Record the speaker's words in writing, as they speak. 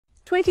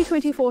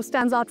2024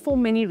 stands out for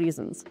many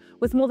reasons,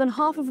 with more than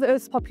half of the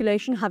Earth's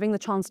population having the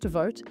chance to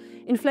vote,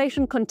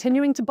 inflation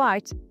continuing to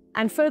bite,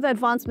 and further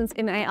advancements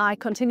in AI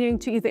continuing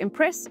to either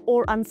impress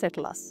or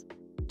unsettle us.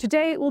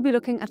 Today, we'll be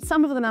looking at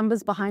some of the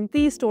numbers behind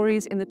these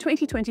stories in the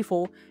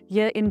 2024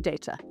 Year in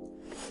Data.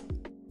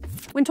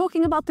 When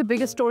talking about the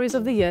biggest stories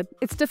of the year,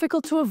 it's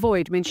difficult to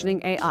avoid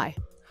mentioning AI.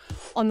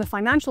 On the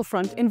financial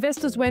front,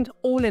 investors went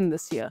all in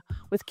this year,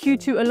 with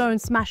Q2 alone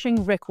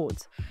smashing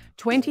records.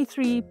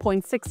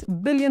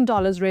 $23.6 billion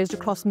raised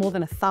across more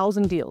than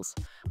 1,000 deals,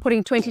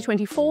 putting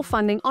 2024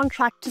 funding on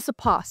track to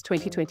surpass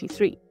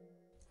 2023.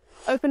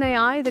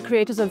 OpenAI, the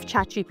creators of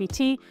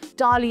ChatGPT,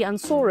 DALL-E and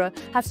Sora,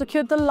 have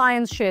secured the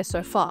lion's share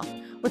so far,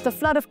 with the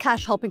flood of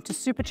cash helping to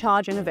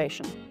supercharge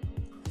innovation.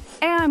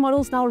 AI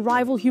models now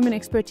rival human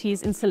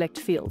expertise in select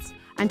fields,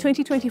 and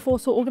 2024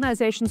 saw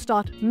organizations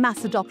start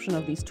mass adoption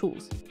of these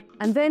tools.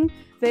 And then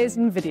there's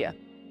NVIDIA.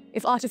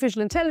 If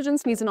artificial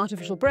intelligence needs an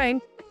artificial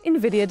brain,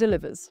 NVIDIA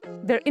delivers.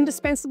 Their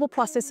indispensable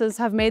processors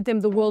have made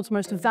them the world's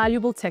most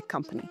valuable tech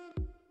company.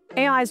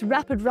 AI's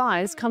rapid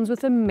rise comes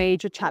with a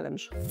major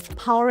challenge: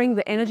 powering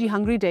the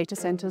energy-hungry data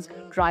centers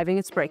driving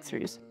its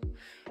breakthroughs.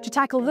 To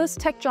tackle this,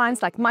 tech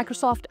giants like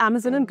Microsoft,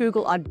 Amazon, and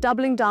Google are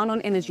doubling down on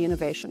energy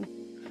innovation.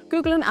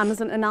 Google and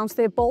Amazon announced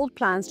their bold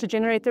plans to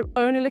generate their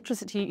own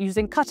electricity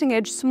using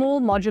cutting-edge small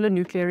modular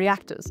nuclear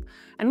reactors.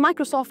 And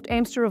Microsoft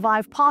aims to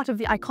revive part of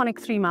the iconic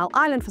 3 Mile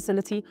Island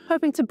facility,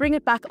 hoping to bring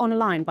it back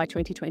online by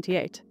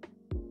 2028.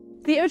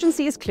 The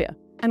urgency is clear,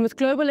 and with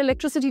global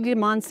electricity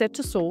demand set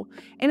to soar,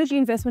 energy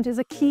investment is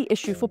a key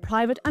issue for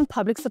private and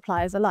public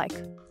suppliers alike.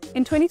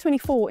 In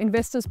 2024,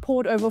 investors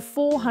poured over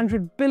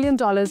 $400 billion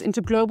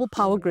into global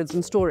power grids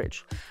and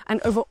storage,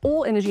 and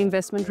overall energy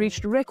investment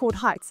reached record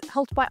heights,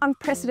 helped by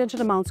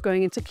unprecedented amounts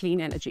going into clean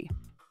energy.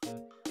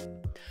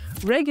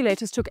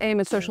 Regulators took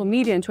aim at social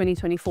media in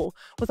 2024,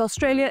 with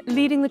Australia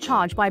leading the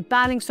charge by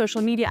banning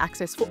social media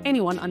access for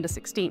anyone under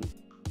 16.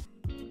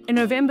 A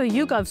November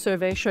YouGov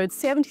survey showed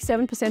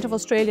 77% of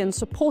Australians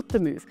support the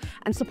move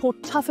and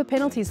support tougher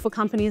penalties for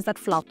companies that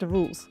flout the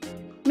rules.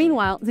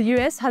 Meanwhile, the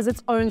US has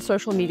its own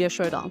social media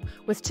showdown,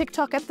 with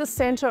TikTok at the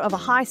center of a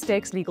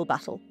high-stakes legal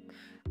battle.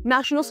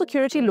 National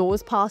security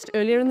laws passed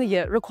earlier in the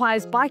year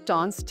requires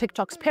ByteDance,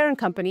 TikTok's parent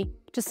company,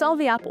 to sell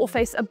the app or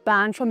face a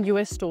ban from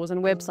US stores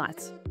and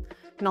websites.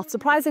 Not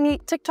surprisingly,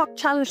 TikTok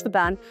challenged the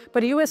ban,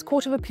 but a US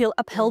Court of Appeal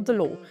upheld the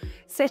law,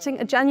 setting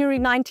a January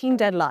 19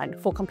 deadline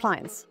for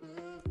compliance.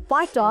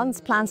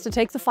 ByteDance plans to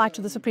take the fight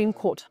to the Supreme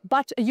Court,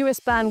 but a US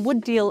ban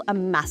would deal a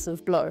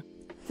massive blow.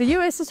 The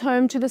US is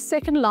home to the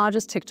second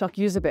largest TikTok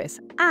user base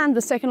and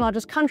the second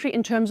largest country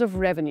in terms of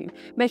revenue,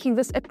 making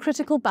this a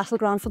critical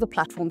battleground for the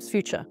platform's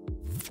future.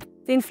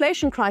 The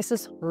inflation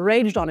crisis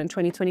raged on in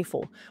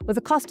 2024, with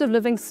the cost of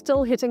living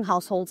still hitting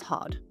households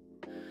hard.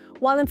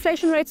 While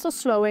inflation rates are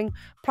slowing,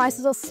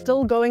 prices are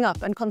still going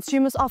up and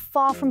consumers are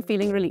far from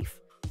feeling relief.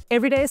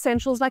 Everyday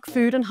essentials like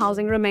food and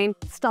housing remain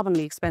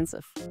stubbornly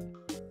expensive.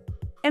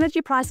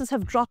 Energy prices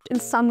have dropped in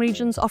some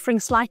regions, offering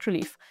slight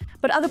relief,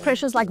 but other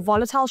pressures like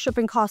volatile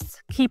shipping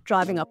costs keep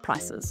driving up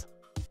prices.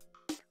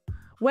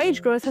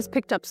 Wage growth has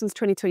picked up since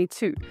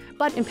 2022,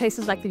 but in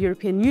places like the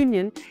European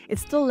Union, it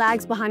still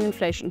lags behind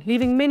inflation,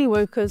 leaving many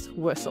workers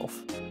worse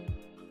off.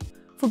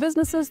 For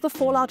businesses, the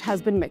fallout has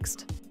been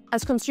mixed.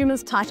 As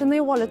consumers tighten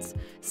their wallets,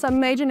 some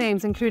major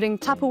names including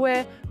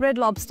Tupperware, Red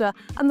Lobster,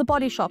 and The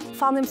Body Shop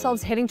found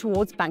themselves heading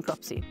towards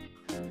bankruptcy.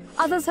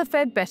 Others have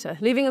fared better,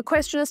 leaving a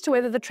question as to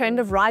whether the trend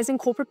of rising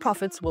corporate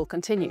profits will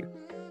continue.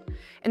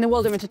 In the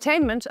world of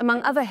entertainment,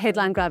 among other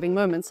headline-grabbing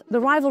moments, the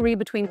rivalry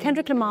between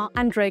Kendrick Lamar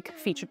and Drake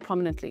featured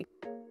prominently.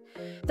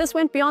 This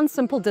went beyond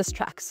simple diss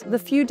tracks. The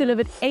feud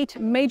delivered 8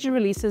 major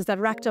releases that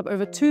racked up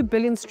over 2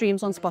 billion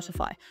streams on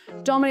Spotify,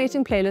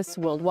 dominating playlists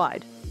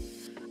worldwide.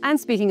 And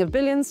speaking of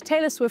billions,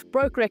 Taylor Swift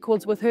broke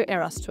records with her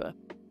Eras tour,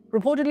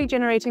 reportedly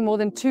generating more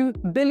than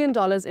 $2 billion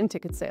in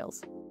ticket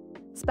sales.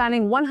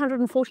 Spanning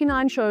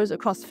 149 shows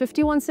across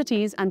 51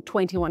 cities and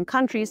 21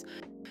 countries,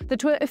 the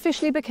tour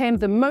officially became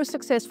the most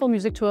successful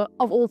music tour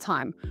of all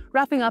time,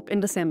 wrapping up in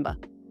December.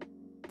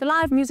 The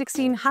live music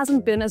scene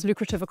hasn't been as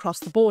lucrative across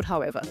the board,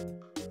 however.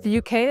 The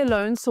UK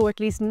alone saw at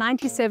least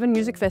 97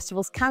 music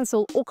festivals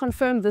cancel or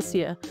confirmed this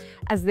year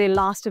as their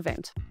last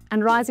event,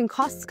 and rising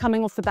costs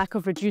coming off the back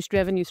of reduced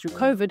revenue through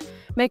COVID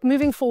make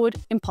moving forward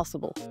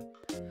impossible.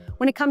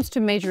 When it comes to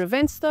major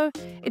events, though,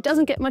 it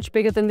doesn't get much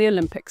bigger than the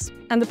Olympics,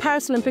 and the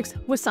Paris Olympics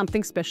was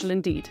something special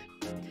indeed.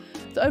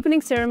 The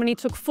opening ceremony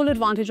took full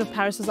advantage of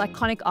Paris's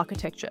iconic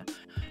architecture,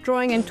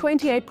 drawing in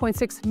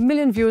 28.6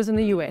 million viewers in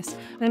the US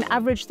and an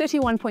average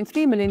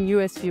 31.3 million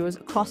US viewers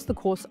across the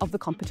course of the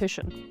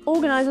competition.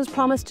 Organizers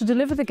promised to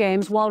deliver the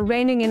games while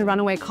reining in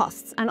runaway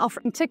costs and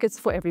offering tickets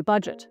for every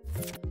budget.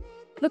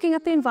 Looking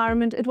at the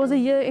environment, it was a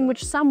year in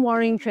which some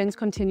worrying trends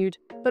continued,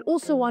 but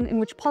also one in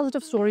which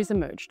positive stories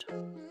emerged.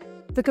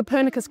 The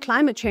Copernicus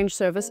Climate Change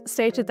Service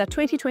stated that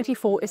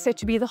 2024 is set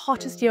to be the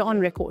hottest year on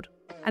record,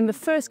 and the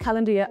first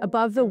calendar year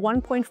above the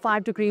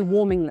 1.5-degree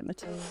warming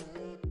limit.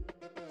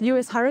 The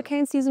US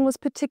hurricane season was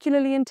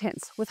particularly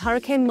intense, with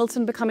Hurricane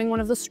Milton becoming one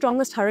of the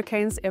strongest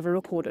hurricanes ever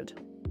recorded.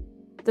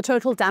 The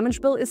total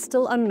damage bill is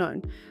still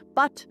unknown,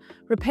 but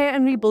repair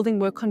and rebuilding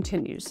work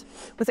continues.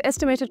 With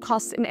estimated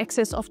costs in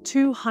excess of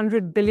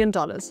 $200 billion,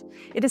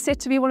 it is set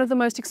to be one of the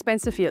most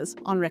expensive years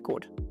on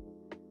record.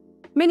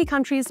 Many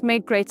countries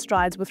made great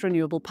strides with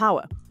renewable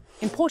power.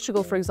 In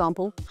Portugal, for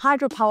example,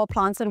 hydropower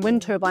plants and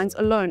wind turbines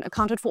alone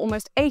accounted for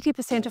almost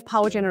 80% of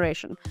power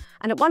generation,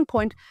 and at one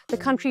point, the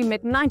country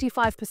met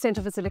 95%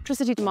 of its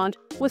electricity demand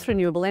with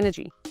renewable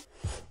energy.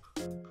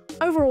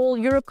 Overall,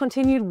 Europe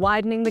continued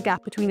widening the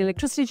gap between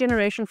electricity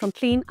generation from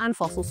clean and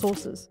fossil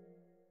sources.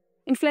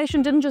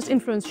 Inflation didn't just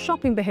influence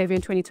shopping behavior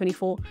in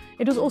 2024,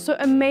 it was also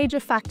a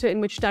major factor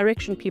in which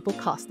direction people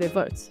cast their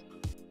votes.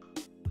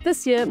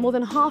 This year, more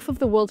than half of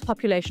the world's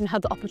population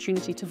had the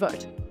opportunity to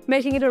vote,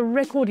 making it a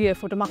record year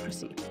for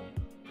democracy.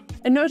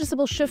 A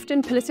noticeable shift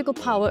in political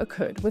power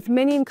occurred, with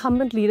many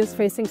incumbent leaders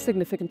facing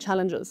significant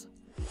challenges.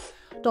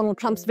 Donald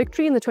Trump's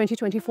victory in the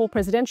 2024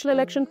 presidential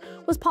election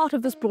was part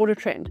of this broader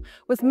trend,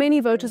 with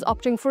many voters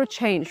opting for a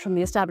change from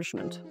the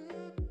establishment.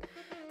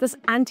 This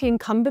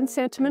anti-incumbent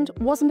sentiment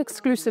wasn't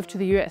exclusive to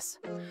the US.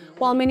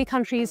 While many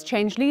countries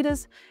changed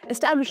leaders,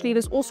 established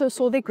leaders also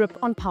saw their grip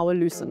on power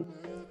loosen.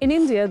 In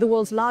India, the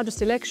world's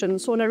largest election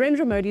saw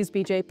Narendra Modi's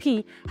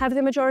BJP have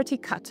their majority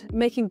cut,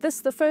 making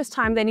this the first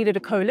time they needed a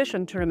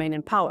coalition to remain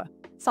in power.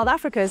 South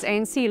Africa's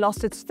ANC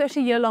lost its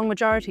 30-year-long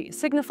majority,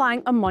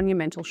 signifying a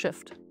monumental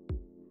shift.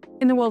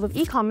 In the world of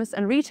e-commerce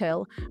and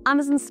retail,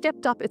 Amazon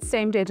stepped up its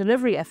same-day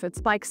delivery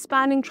efforts by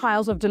expanding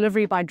trials of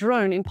delivery by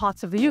drone in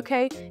parts of the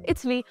UK,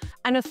 Italy,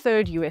 and a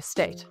third US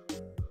state.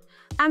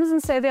 Amazon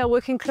say they are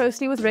working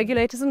closely with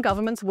regulators and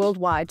governments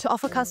worldwide to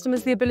offer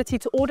customers the ability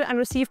to order and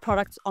receive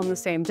products on the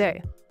same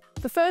day.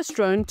 The first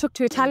drone took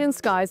to Italian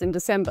skies in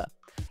December.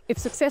 If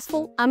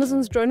successful,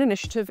 Amazon's drone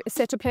initiative is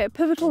set to play a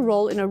pivotal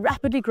role in a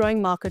rapidly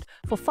growing market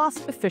for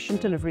fast,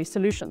 efficient delivery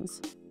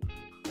solutions.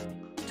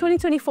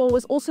 2024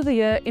 was also the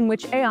year in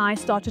which AI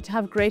started to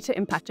have greater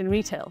impact in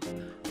retail.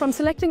 From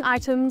selecting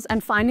items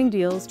and finding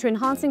deals to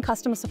enhancing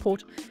customer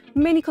support,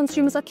 many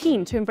consumers are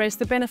keen to embrace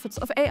the benefits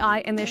of AI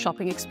in their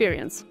shopping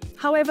experience.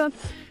 However,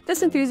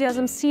 this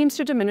enthusiasm seems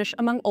to diminish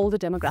among older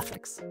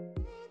demographics.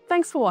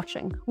 Thanks for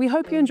watching. We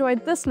hope you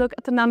enjoyed this look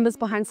at the numbers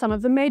behind some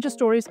of the major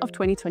stories of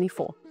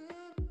 2024.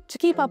 To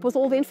keep up with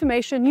all the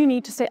information you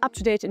need to stay up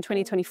to date in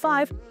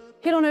 2025,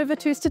 head on over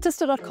to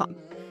Statista.com.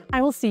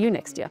 I will see you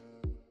next year.